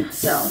shine.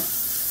 So,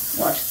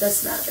 watch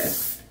this magic.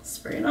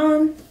 Spray it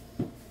on,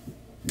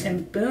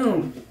 and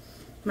boom.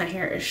 My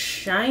hair is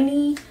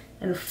shiny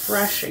and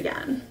fresh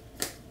again.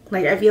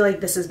 Like, I feel like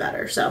this is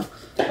better. So,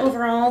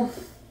 overall,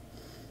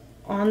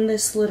 on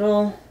this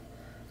little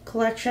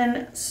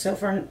collection, so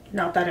far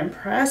not that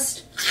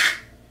impressed.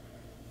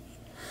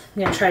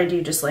 I'm gonna try to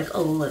do just like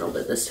a little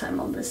bit this time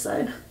on this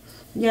side.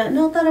 Yeah,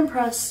 not that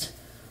impressed.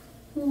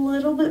 A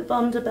little bit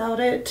bummed about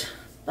it.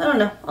 I don't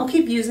know, I'll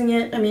keep using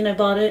it. I mean, I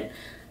bought it.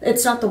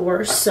 It's not the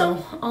worst,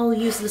 so I'll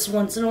use this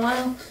once in a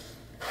while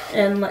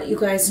and let you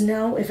guys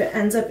know. If it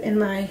ends up in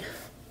my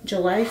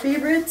July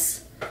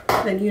favorites,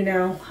 then you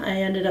know I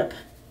ended up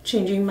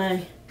changing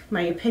my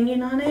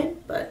opinion on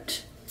it,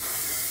 but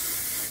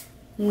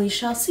we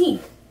shall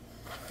see.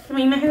 I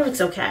mean, my hair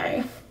looks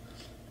okay.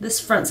 This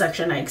front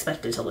section I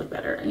expected to look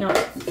better. You know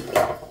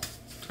what?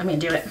 I'm gonna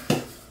do it.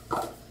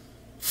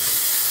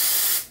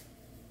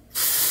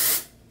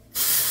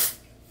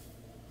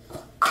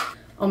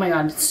 Oh my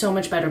God, it's so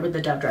much better with the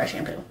Dove dry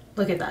shampoo.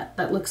 Look at that.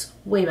 That looks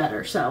way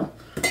better. So,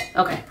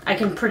 okay, I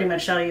can pretty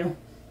much show you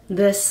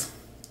this,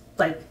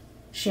 like,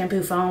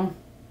 shampoo foam.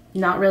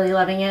 Not really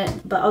loving it,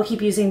 but I'll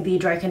keep using the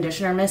dry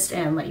conditioner mist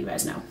and let you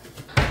guys know.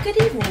 Good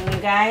evening, you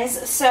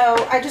guys.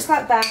 So I just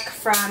got back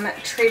from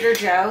Trader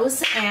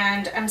Joe's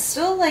and I'm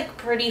still like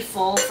pretty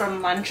full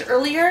from lunch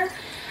earlier.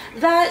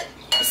 That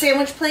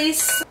sandwich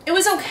place, it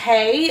was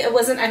okay. It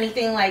wasn't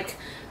anything like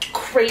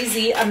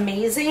crazy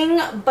amazing,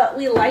 but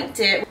we liked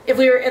it. If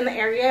we were in the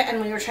area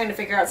and we were trying to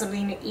figure out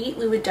something to eat,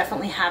 we would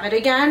definitely have it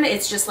again.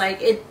 It's just like,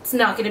 it's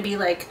not gonna be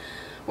like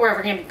we're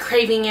ever gonna be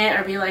craving it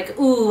or be like,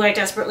 ooh, I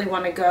desperately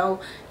want to go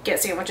get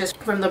sandwiches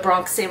from the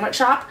Bronx sandwich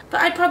shop.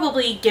 But I'd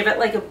probably give it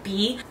like a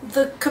B.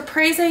 The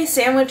caprese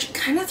sandwich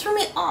kind of threw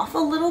me off a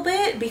little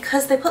bit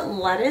because they put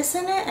lettuce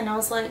in it and I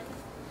was like,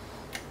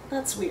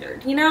 that's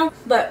weird, you know?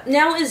 But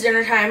now is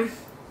dinner time,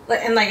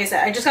 and like I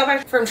said, I just got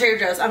back from Trader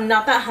Joe's. I'm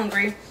not that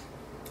hungry,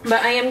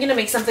 but I am gonna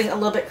make something a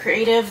little bit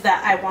creative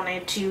that I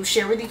wanted to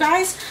share with you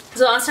guys.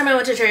 So last time I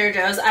went to Trader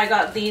Joe's, I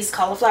got these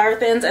cauliflower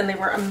thins and they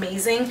were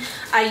amazing.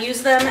 I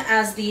used them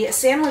as the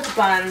sandwich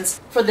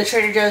buns for the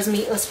Trader Joe's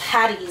meatless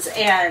patties,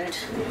 and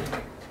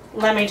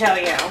let me tell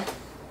you,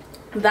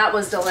 that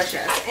was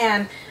delicious.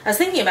 And I was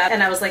thinking about it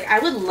and I was like, I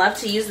would love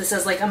to use this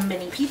as like a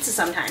mini pizza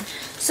sometime.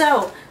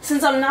 So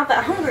since I'm not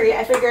that hungry,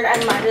 I figured I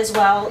might as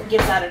well give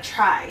that a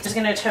try. I'm just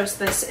gonna toast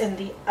this in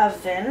the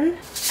oven.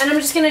 And I'm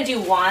just gonna do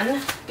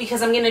one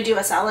because I'm gonna do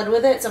a salad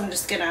with it. So I'm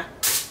just gonna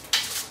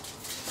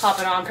pop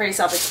it on, pretty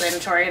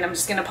self-explanatory, and I'm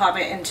just gonna pop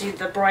it into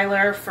the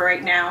broiler for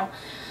right now.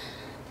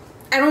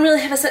 I don't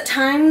really have a set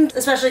time,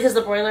 especially because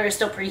the broiler is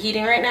still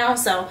preheating right now,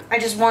 so I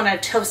just want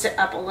to toast it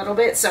up a little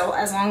bit, so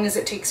as long as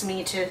it takes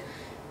me to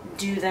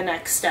do the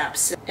next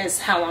steps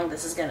is how long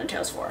this is going to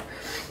toast for.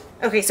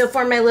 Okay, so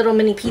for my little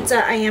mini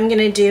pizza, I am going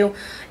to do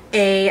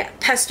a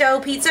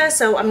pesto pizza,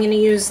 so I'm going to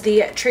use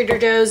the Trader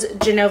Joe's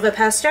Genova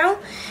pesto,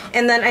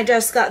 and then I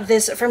just got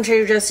this from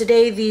Trader Joe's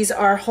today. These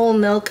are whole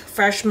milk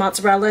fresh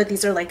mozzarella.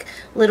 These are like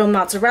little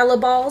mozzarella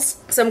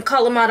balls. Some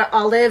Kalamata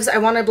olives. I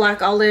wanted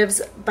black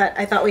olives, but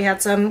I thought we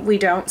had some. We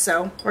don't,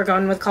 so we're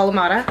going with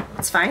Kalamata.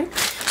 It's fine.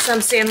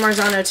 Some San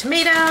Marzano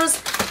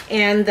tomatoes,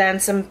 and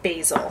then some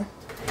basil.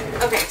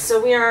 Okay,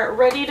 so we are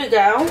ready to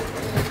go.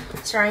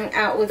 Starting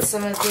out with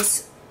some of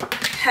this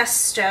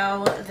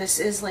pesto. This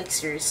is like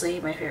seriously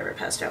my favorite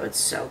pesto. It's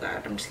so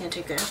good. I'm just gonna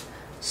take a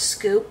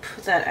scoop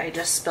that I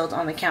just spilled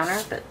on the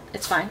counter, but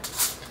it's fine.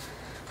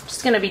 I'm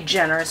just gonna be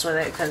generous with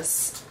it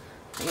because,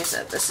 like I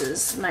said, this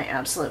is my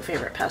absolute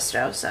favorite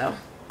pesto, so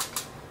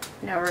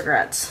no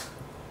regrets.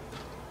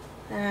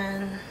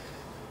 And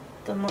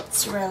the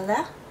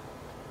mozzarella,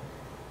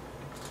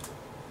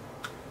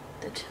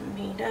 the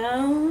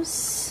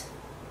tomatoes,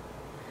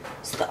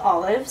 it's the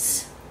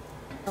olives,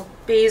 the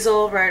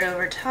basil right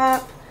over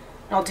top.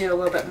 I'll do a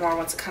little bit more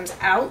once it comes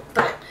out,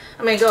 but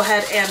I'm gonna go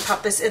ahead and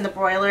pop this in the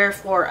broiler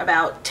for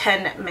about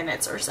 10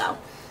 minutes or so.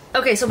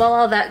 Okay, so while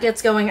all that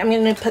gets going, I'm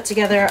gonna put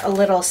together a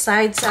little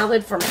side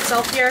salad for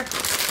myself here.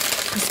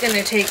 I'm just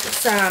gonna take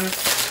some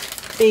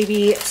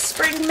baby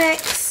spring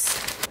mix,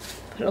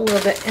 put a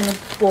little bit in a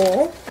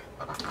bowl.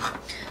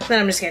 Then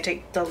I'm just gonna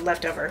take the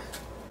leftover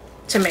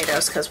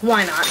tomatoes, because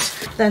why not?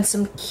 Then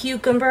some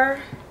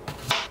cucumber.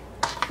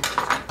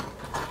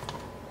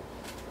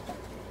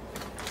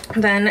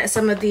 Then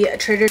some of the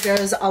Trader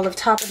Joe's olive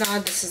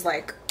tapenade. This is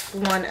like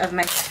one of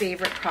my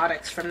favorite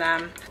products from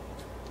them.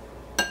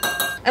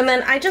 And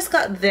then I just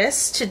got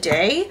this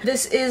today.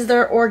 This is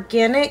their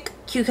organic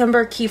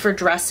cucumber kefir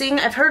dressing.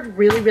 I've heard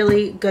really,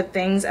 really good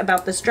things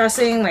about this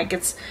dressing. Like,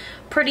 it's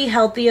pretty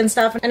healthy and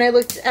stuff. And I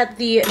looked at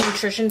the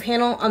nutrition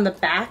panel on the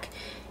back,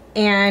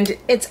 and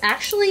it's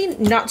actually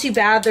not too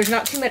bad. There's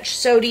not too much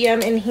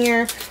sodium in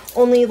here.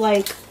 Only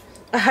like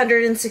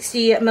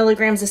 160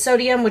 milligrams of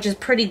sodium, which is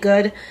pretty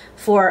good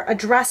for a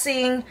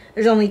dressing.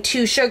 There's only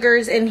 2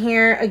 sugars in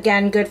here,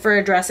 again good for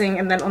a dressing,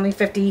 and then only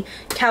 50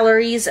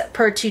 calories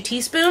per 2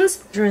 teaspoons.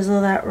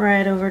 Drizzle that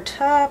right over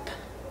top.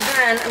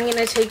 Then I'm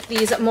gonna take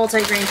these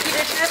multi-grain pita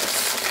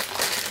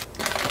chips,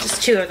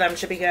 just 2 of them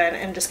should be good,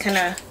 and just kind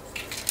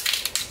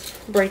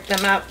of break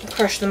them up,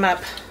 crush them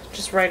up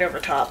just right over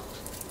top.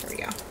 There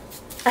we go.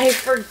 I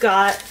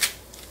forgot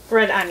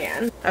red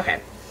onion. Okay,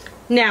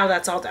 now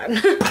that's all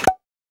done.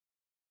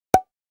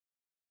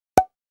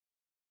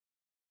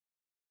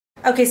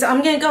 Okay, so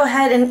I'm gonna go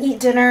ahead and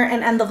eat dinner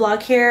and end the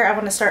vlog here. I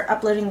want to start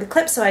uploading the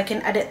clips so I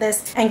can edit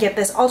this and get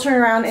this all turned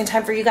around in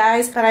time for you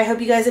guys. But I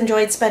hope you guys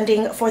enjoyed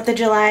spending 4th of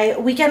July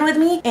weekend with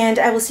me, and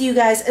I will see you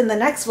guys in the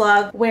next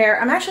vlog,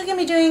 where I'm actually gonna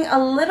be doing a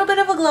little bit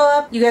of a glow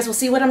up. You guys will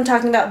see what I'm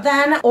talking about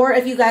then, or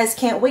if you guys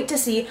can't wait to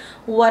see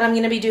what I'm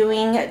gonna be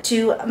doing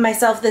to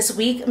myself this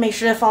week, make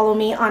sure to follow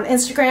me on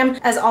Instagram.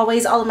 As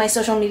always, all of my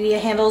social media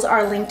handles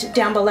are linked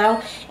down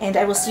below, and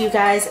I will see you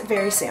guys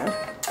very soon.